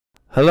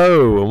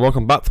Hello and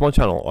welcome back to my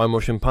channel. I'm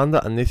Wondershare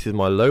Panda and this is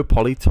my low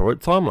poly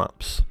turret time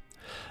lapse.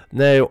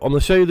 Now I'm going to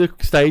show you the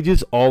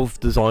stages of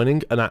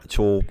designing an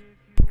actual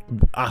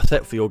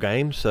asset for your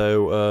game.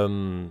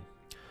 So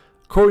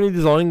currently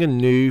designing a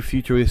new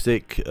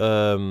futuristic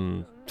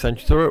sentry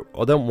turret.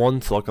 I don't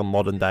want like a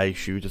modern day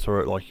shooter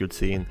turret like you'd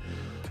see in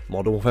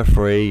Modern Warfare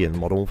 3 and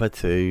Modern Warfare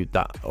 2,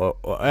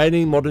 or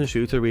any modern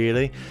shooter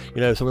really.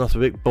 You know, something that's a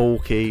bit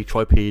bulky,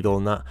 tripedal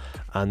and that.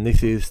 And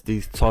this is the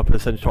type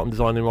of sentry turret I'm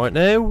designing right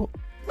now.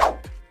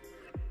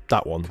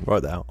 That one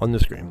right there on the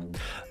screen.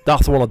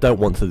 That's the one I don't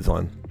want to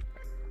design.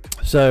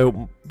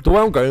 So the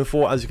way I'm going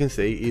for, as you can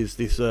see, is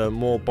this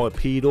more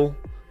bipedal,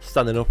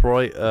 standing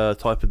upright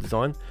type of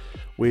design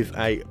with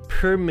a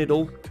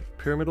pyramidal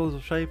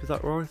shape. Is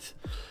that right?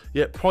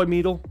 Yeah,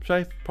 pyramidal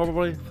shape,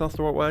 probably, if that's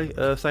the right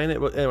way saying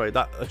it. But anyway,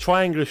 that a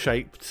triangular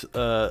shaped,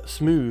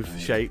 smooth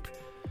shape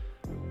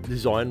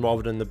design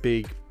rather than the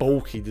big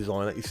bulky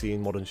design that you see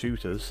in modern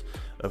shooters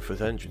for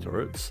sentry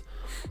turrets.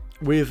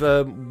 With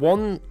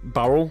one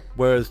barrel,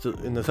 whereas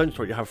in the sentry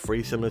turret you have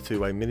three, similar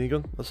to a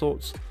minigun of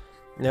sorts.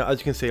 Now, as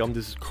you can see, I'm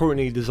just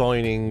currently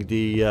designing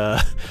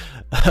the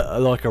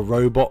like a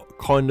robot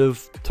kind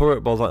of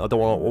turret, but I was like, I don't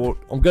want.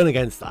 I'm going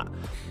against that.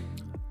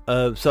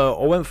 So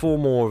I went for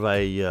more of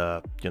a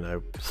you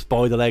know,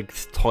 spider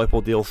legs type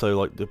ordeal, so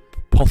like the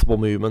possible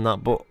movement and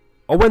that. But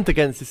I went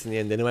against this in the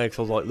end anyway, because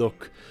I was like,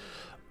 look,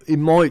 it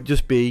might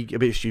just be a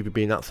bit stupid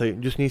being that, so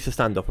it just needs to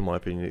stand up in my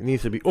opinion. It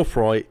needs to be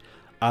upright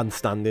and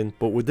standing,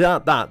 but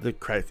without that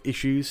creates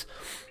issues.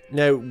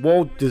 Now,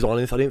 while designing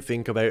this, I didn't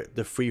think about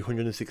the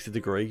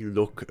 360-degree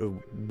look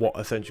of what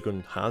a sentry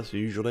gun has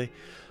usually,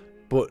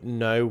 but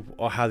no,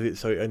 I had it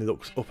so it only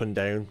looks up and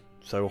down,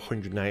 so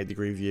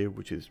 180-degree view,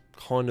 which is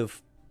kind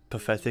of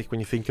pathetic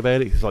when you think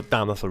about it. It's like,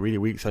 damn, that's a really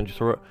weak sentry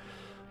turret,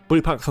 but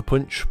it packs a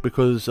punch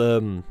because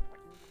of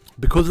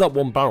that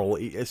one barrel.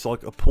 It's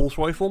like a pulse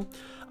rifle,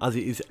 as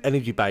it is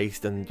energy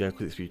based, and you know,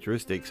 because it's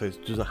futuristic, so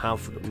it doesn't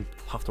have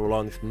to rely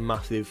on this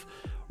massive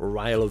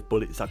rail of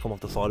bullets that come off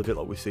the side of it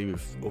like we see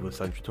with other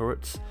sentry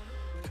turrets.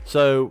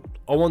 So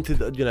I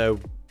wanted, you know,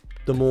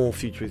 the more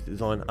futuristic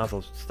design, as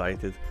I've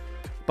stated.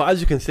 But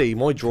as you can see,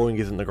 my drawing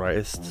isn't the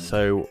greatest,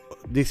 so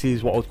this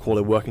is what I would call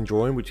a working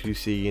drawing, which you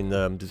see in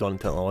design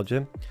and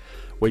technology,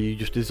 where you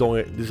just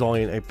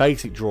design a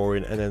basic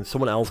drawing and then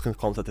someone else can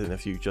concept it in the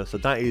future. So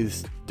that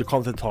is the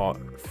concept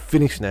art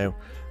finished now,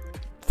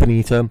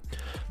 finito.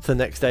 So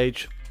next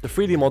stage, the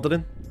 3D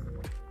modeling.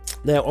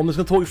 Now I'm just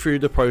going to talk you through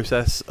the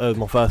process of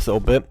my first little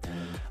bit,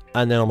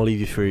 and then I'm going to lead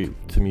you through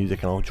to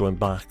music, and I'll join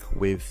back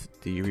with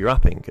the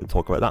rewrapping and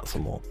talk about that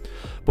some more.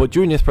 But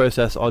during this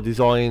process, I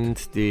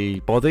designed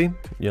the body,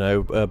 you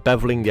know,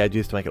 beveling the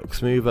edges to make it look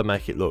smoother,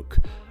 make it look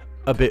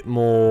a bit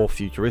more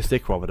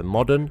futuristic rather than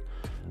modern.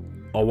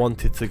 I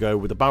wanted to go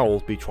with the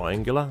barrels be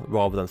triangular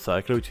rather than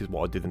circular, which is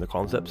what I did in the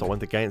concept. So I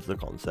went against the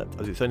concept,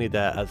 as it's only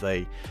there as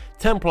a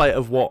template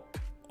of what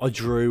I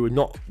drew,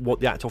 not what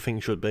the actual thing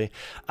should be.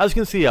 As you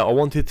can see here, I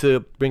wanted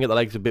to bring out the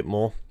legs a bit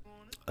more.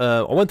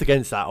 I went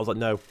against that. I was like,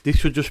 no, this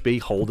should just be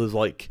holders,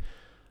 like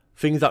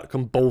things that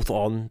can bolt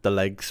on the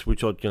legs,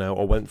 which I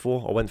went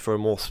for. I went for a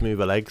more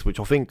smoother legs, which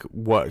I think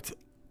worked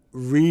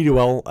really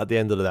well at the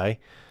end of the day.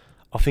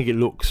 I think it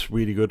looks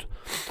really good.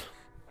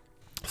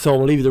 So I'm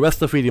going to leave you the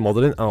rest of the 3D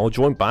modeling, and I'll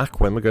join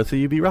back when we go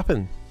to UV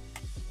wrapping.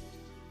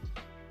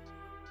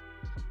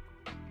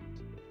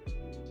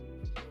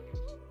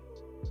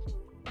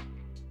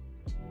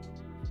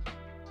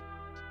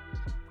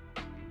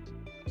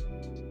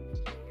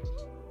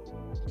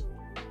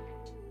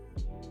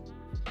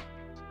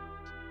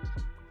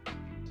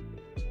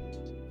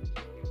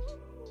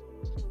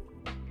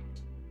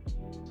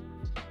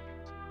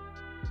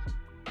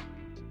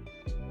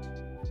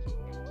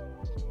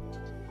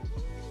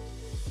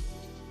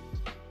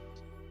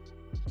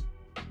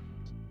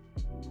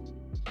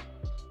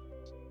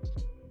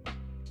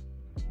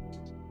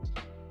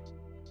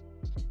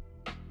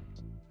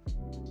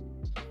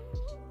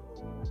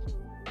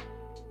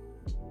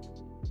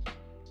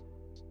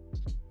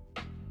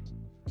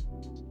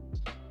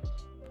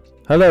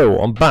 Hello,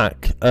 I'm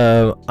back.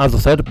 As I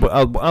said, but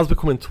as we're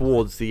coming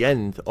towards the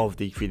end of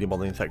the 3D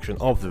modeling section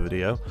of the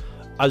video,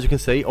 as you can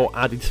see, I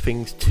added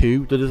things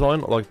to the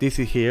design. Like this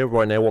is here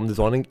right now, what I'm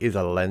designing is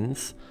a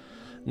lens.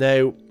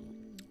 Now,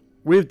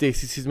 with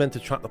this is meant to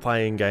track the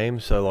player in game,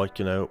 so like,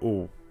 you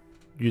know,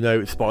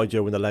 it spied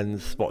you when the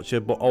lens spots you,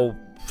 but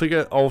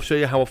I'll show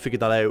you how I figured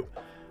that out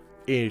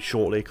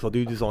shortly, because I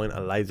do design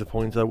a laser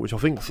pointer, which I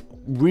think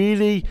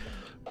really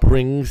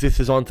brings this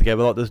design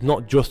together. Like, there's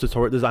not just a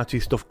turret, there's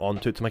actually stuff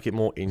onto it to make it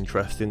more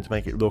interesting, to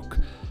make it look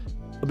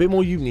a bit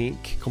more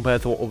unique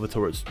compared to what other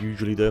turrets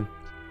usually do.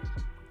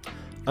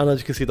 And as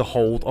you can see, the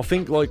hold, I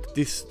think like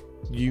this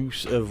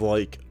use of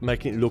like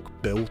making it look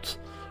built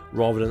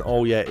rather than,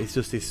 oh yeah, it's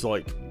just this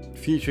like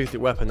futuristic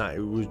weapon that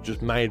it was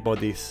just made by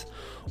this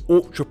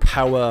ultra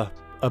power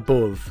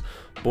above.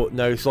 But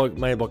no, it's like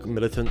made like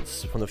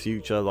militants from the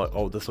future, like,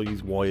 oh, they still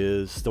use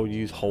wires, still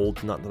use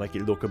holds and that to make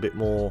it look a bit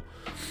more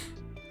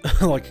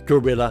like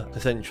gorilla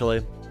essentially.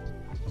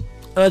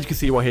 And as you can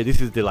see right here, this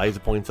is the laser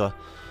pointer.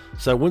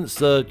 So once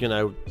the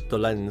the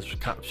lens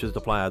captures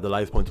the player, the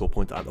laser pointer will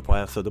point at the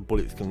player, so the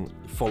bullets can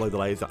follow the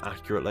laser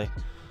accurately.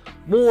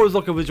 More as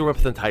like a visual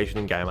representation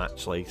in game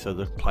actually, so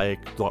the player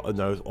like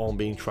knows, oh, I'm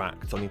being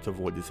tracked, I need to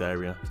avoid this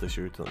area if they're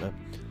shooting at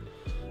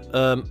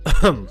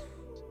them.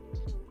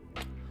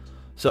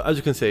 So as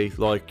you can see,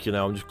 like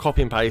I'm just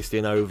copy and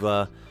pasting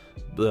over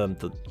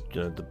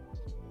the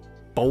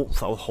bolts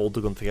that will hold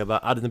the gun together,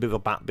 adding a bit of a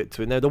back bit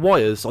to it. Now the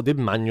wires I did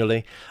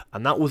manually,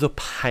 and that was a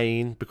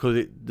pain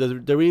because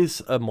there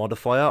is a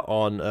modifier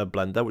on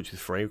Blender which is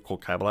free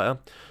called Cablator,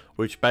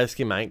 which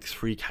basically makes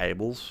 3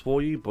 cables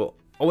for you, but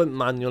I went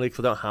manually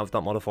because I don't have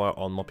that modifier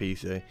on my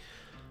PC,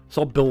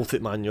 so I built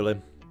it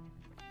manually,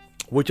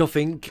 which I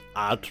think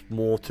add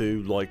more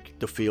to like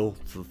the feel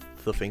to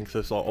the thing. So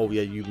it's like, oh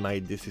yeah, you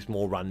made this, it's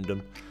more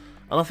random,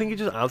 and I think it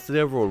just adds to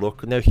the overall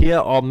look. Now here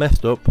I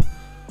messed up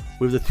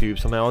with the tube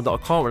somehow. I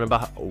can't remember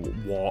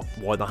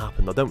why that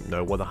happened. I don't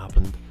know why that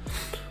happened,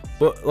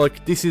 but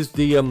like this is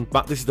the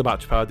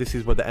battery power. This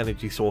is where the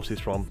energy source is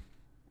from.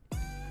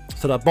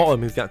 So that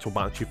bottom is the actual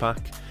battery pack,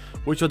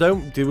 which I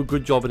don't do a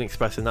good job in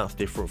expressing. That's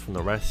different from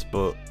the rest,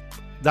 but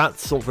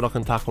that's something I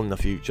can tackle in the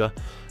future.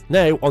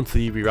 Now onto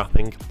the UV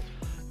wrapping.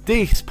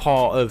 This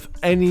part of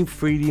any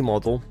 3D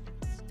model,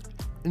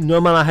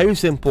 no matter how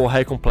simple,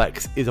 how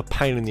complex, is a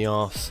pain in the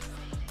arse.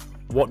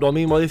 What do I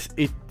mean by this?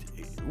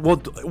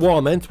 What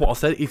I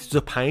said, it's just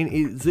a pain.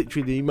 It's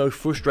literally the most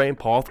frustrating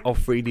part of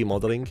 3D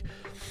modeling,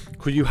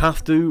 because you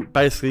have to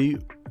basically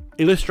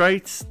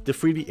illustrate the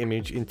 3D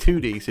image in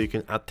 2D so you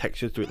can add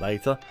textures to it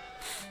later,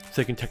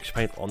 so you can texture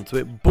paint onto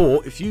it.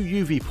 But if you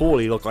UV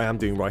poorly, like I am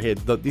doing right here,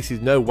 this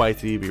is no way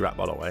to UV wrap,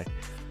 by the way.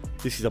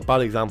 This is a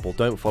bad example,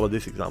 don't follow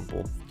this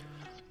example.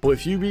 But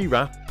if you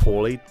rewrap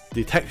poorly,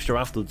 the texture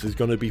afterwards is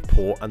going to be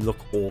poor and look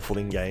awful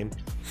in game.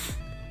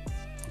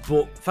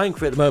 But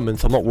thankfully at the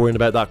moment I'm not worrying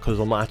about that, because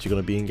I'm not actually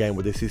going to be in game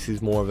with this. This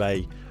is more of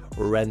a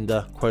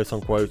render, quote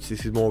unquote.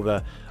 This is more of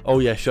a, oh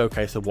yeah,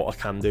 showcase of what I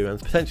can do and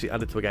potentially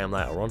add it to a game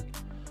later on.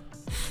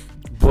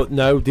 But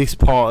no, this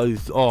part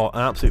is an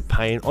absolute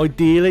pain.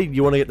 Ideally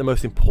you want to get the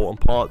most important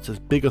parts as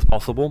big as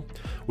possible,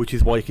 which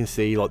is why you can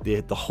see like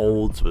the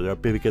holds, but they're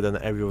bigger than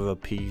every other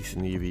piece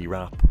in the UV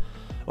wrap,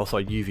 or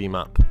sorry, UV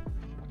map.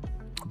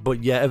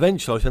 But yeah,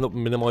 eventually I just end up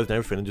minimising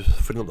everything and just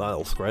filling up that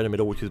little square in the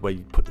middle, which is where you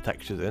put the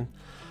textures in,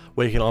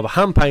 where you can either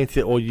hand paint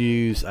it or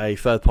use a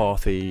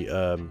third-party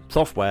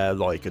software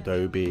like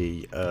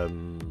Adobe,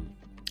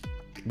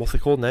 what's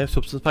it called now,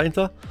 Substance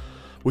Painter,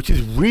 which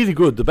is really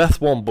good, the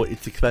best one, but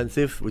it's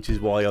expensive, which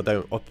is why I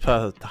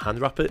prefer to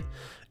hand wrap it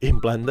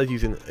in Blender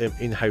using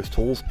in-house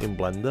tools in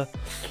Blender.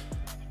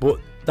 But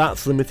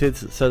that's limited,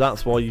 so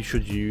that's why you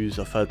should use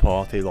a third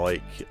party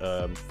like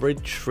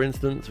Bridge, for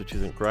instance, which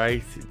isn't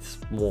great. It's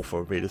more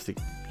for realistic,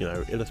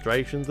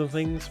 illustrations and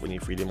things when you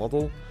 3D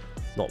model,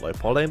 not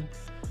Lowpoly.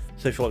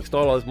 So if you like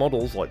stylized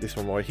models like this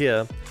one right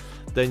here,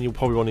 then you'll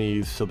probably want to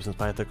use Substance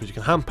Painter, because you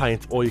can hand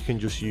paint, or you can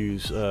just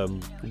use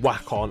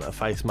whack on a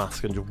face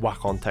mask and just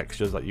whack on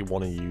textures that you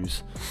want to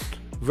use.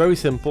 Very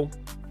simple,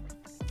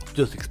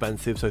 just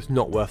expensive, so it's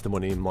not worth the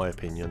money in my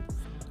opinion,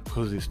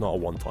 because it's not a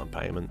one-time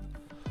payment.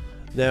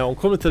 Now I'm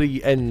coming to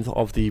the end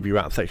of the UV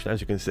wrap section.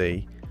 As you can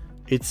see,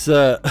 it's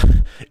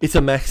it's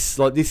a mess.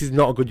 Like, this is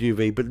not a good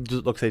UV, but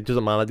just, like I say, it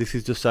doesn't matter. This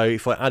is just so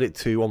if I add it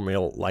to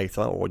Unreal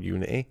later or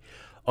Unity,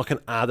 I can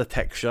add a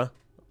texture,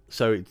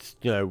 so it's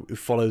it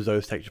follows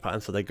those texture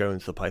patterns, so they go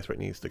into the place where it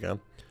needs to go.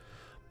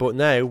 But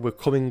now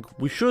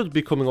we should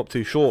be coming up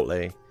to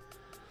shortly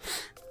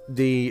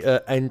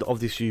the end of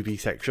this UV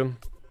section.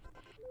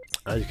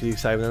 As you can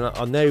see,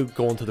 I'll now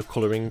go on to the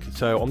colouring.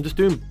 So I'm just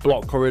doing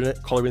block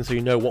colouring so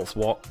you know what's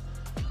what.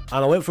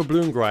 And I went for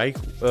blue and grey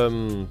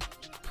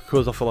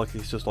because I feel like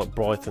it's just like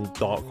bright and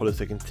dark colours,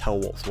 so you can tell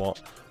what's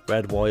what.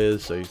 Red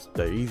wires, so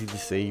they're easy to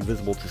see,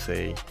 visible to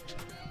see,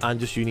 and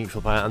just unique for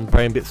the player, and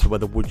brain bits for where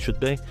the wood should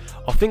be.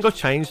 I think I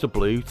changed the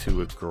blue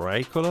to a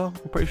grey colour,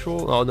 I'm pretty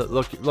sure. Oh, no,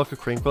 like a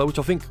cream colour, which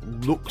I think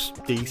looks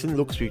decent,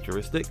 looks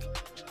futuristic.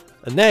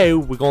 And now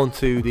we're going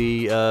to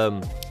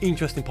the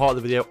interesting part of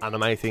the video,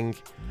 animating.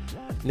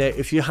 Now,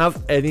 if you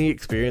have any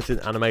experience in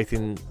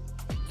animating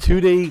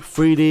 2D,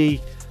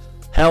 3D,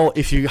 hell,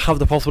 if you have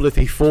the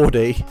possibility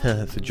 4D,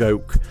 it's a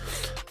joke.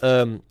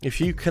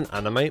 If you can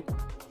animate,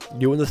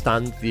 you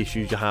understand the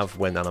issues you have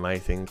when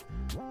animating.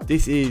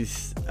 This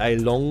is a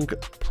long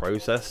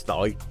process that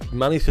I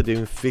managed to do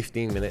in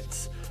 15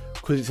 minutes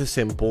because it's a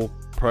simple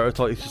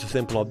prototype, it's just a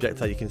simple object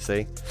that you can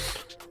see.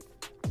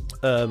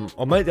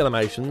 I made the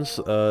animations,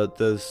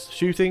 there's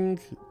shooting,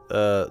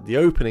 the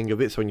opening of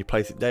it, so when you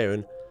place it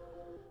down,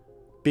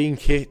 being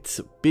hit,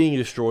 being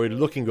destroyed,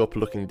 looking up,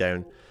 looking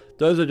down.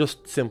 Those are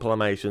just simple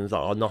animations that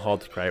are not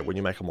hard to create when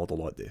you make a model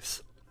like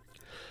this.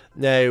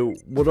 Now,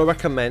 would I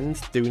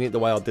recommend doing it the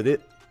way I did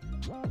it?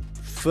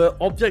 For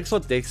objects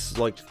like this,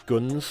 like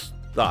guns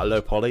that are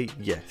low poly,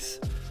 yes.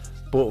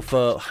 But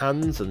for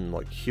hands and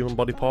like human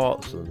body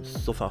parts and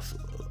stuff that's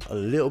a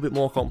little bit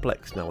more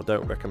complex, now I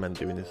don't recommend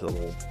doing this at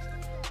all.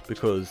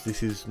 Because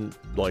this is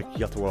like, you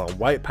have to rely on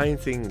white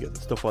painting and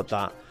stuff like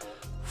that.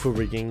 for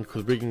rigging,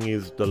 because rigging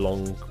is the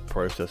long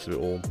process of it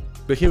all.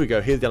 But here we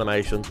go, here's the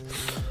animation.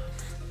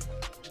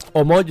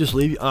 I might just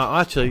leave,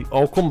 actually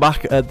I'll come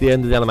back at the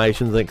end of the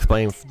animations and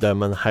explain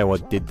them and how I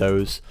did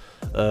those,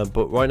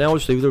 but right now I'll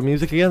just leave the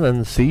music again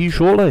and see you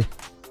shortly.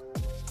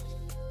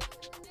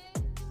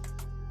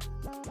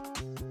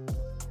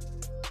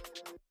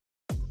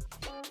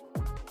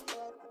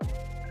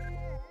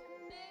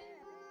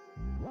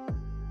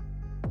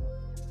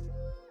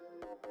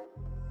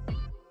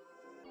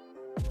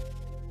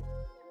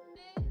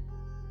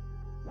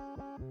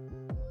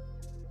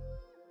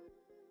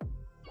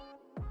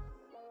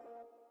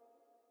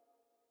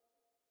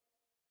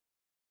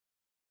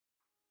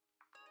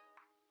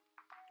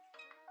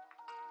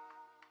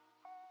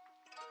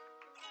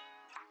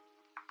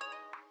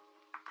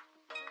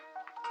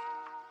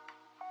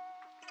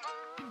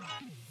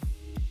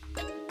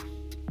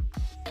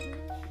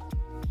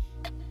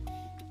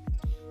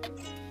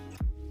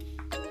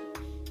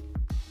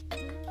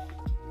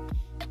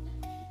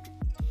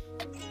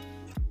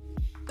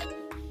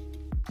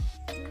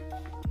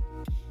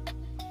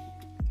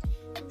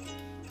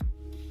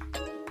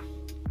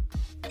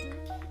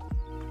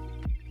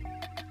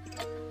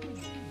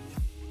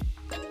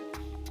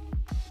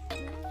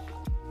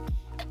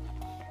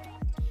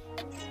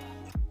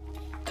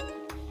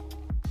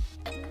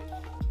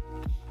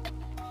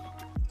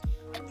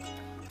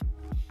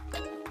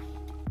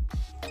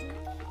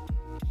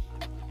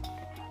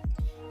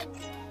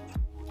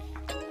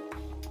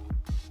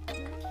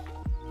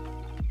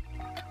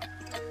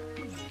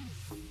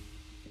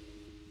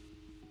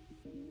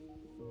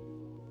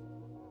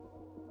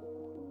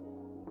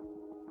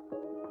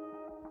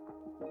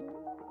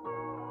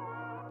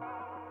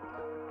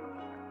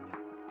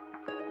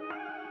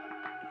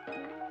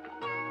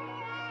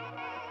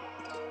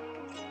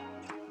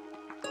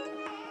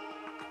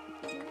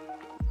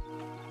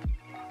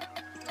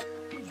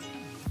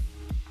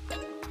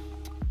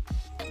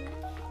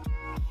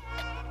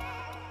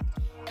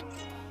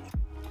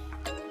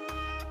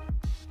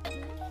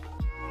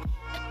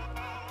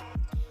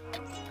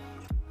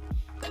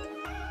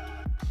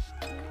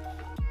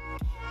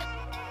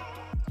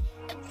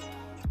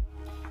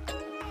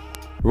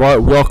 Right,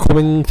 we are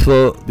coming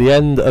to the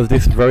end of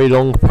this very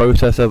long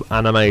process of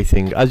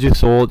animating. As you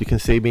saw, you can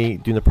see me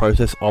doing the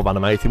process of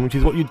animating, which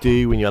is what you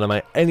do when you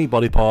animate any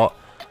body part.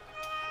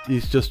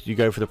 It's just you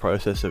go through the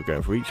process of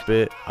going for each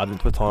bit, adding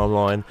to a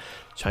timeline,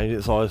 changing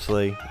it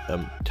slightly,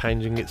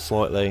 changing it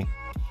slightly,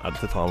 add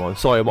to the timeline.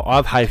 Sorry, I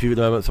have hay fever at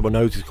the moment, so my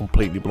nose is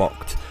completely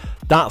blocked.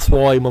 That's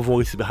why my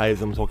voice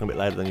behaves. I'm talking a bit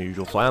later than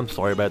usual, so I am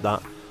sorry about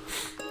that.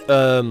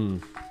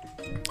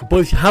 But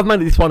if you have made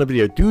it this far in the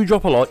video, do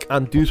drop a like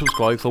and do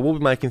subscribe, so we'll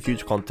be making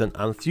future content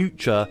and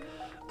future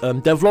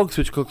devlogs,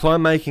 because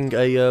I'm making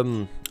a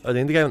an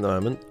indie game at the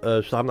moment,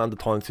 so I haven't had the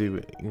time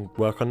to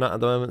work on that at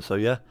the moment. So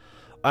yeah,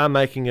 I am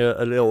making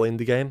a little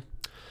indie game.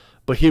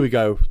 But here we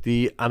go,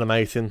 the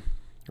animating.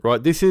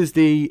 Right, this is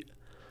the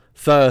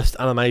first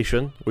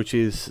animation, which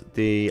is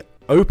the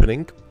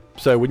opening.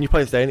 So when you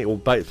place down, it will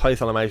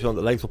place animation on,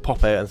 the legs will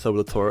pop out, and so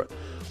will the turret,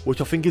 which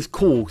I think is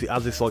cool because it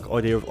has this like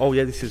idea of, oh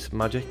yeah, this is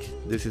magic.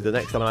 This is the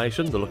next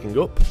animation, the looking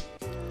up.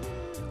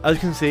 As you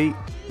can see,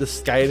 the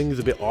scaling is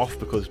a bit off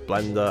because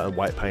Blender and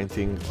white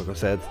painting, like I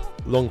said,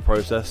 long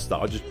process that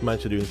I just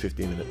managed to do in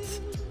 15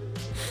 minutes.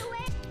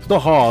 It's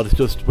not hard, it's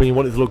just when you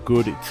want it to look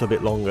good, it's a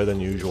bit longer than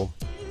usual.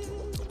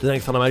 The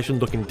next animation,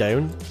 looking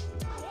down.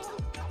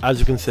 As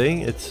you can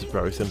see, it's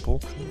very simple,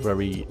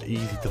 very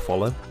easy to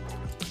follow.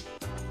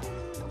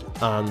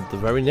 And the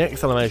very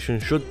next animation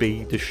should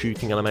be the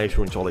shooting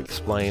animation, which I'll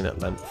explain at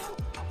length.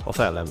 I'll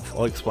say at length,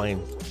 I'll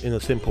explain in a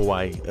simple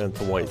way and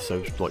to why it's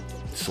so like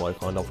slow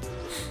kind of.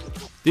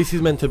 This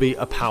is meant to be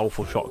a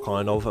powerful shot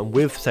kind of, and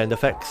with sound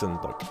effects and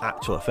like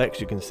actual effects,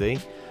 you can see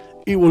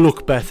it will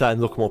look better and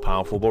look more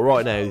powerful. But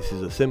right now this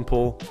is a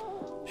simple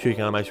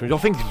shooting animation, which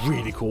I think is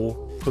really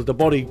cool because the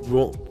body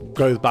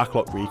goes back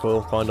like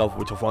recoil kind of,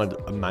 which I find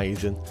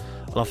amazing.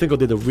 And I think I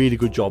did a really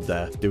good job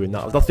there doing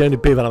that. That's the only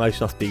bit of animation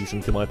that's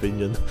decent in my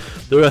opinion.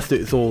 The rest of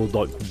it's all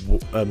like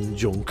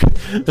junk.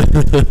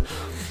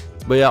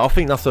 But yeah, I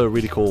think that's a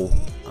really cool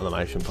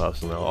animation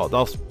personally.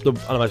 That's the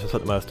animation I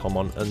spent the most time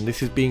on, and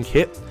this is being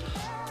hit.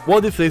 What I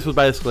did for this was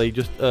basically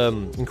just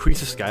increase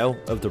the scale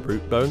of the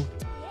root bone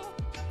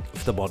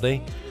of the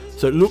body,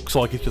 so it looks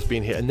like it's just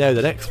being hit. And now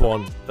the next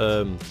one,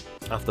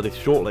 after this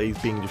shortly, is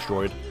being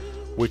destroyed,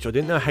 which I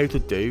didn't know how to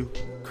do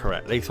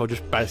correctly, so I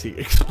just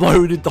basically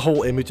exploded the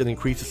whole image and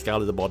increased the scale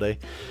of the body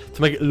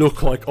to make it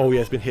look like, oh yeah,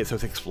 it's been hit, so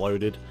it's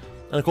exploded.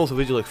 And of course the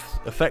visual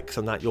effects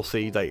and that, you'll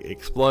see they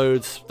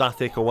explode,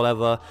 static or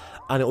whatever,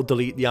 and it'll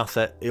delete the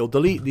asset, it'll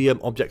delete the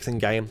objects in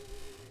game,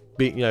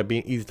 being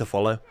easy to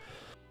follow.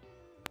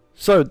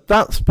 So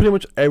that's pretty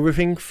much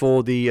everything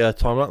for the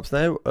time lapse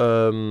now.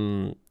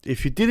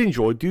 If you did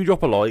enjoy, do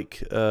drop a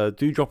like,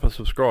 do drop a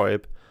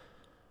subscribe,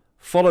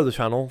 follow the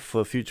channel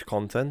for future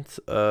content,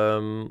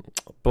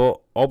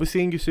 but I'll be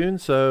seeing you soon.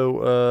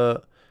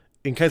 So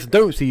in case I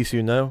don't see you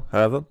soon now,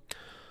 however,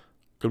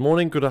 good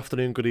morning, good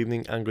afternoon, good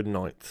evening and good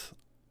night.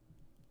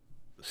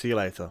 See you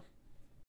later.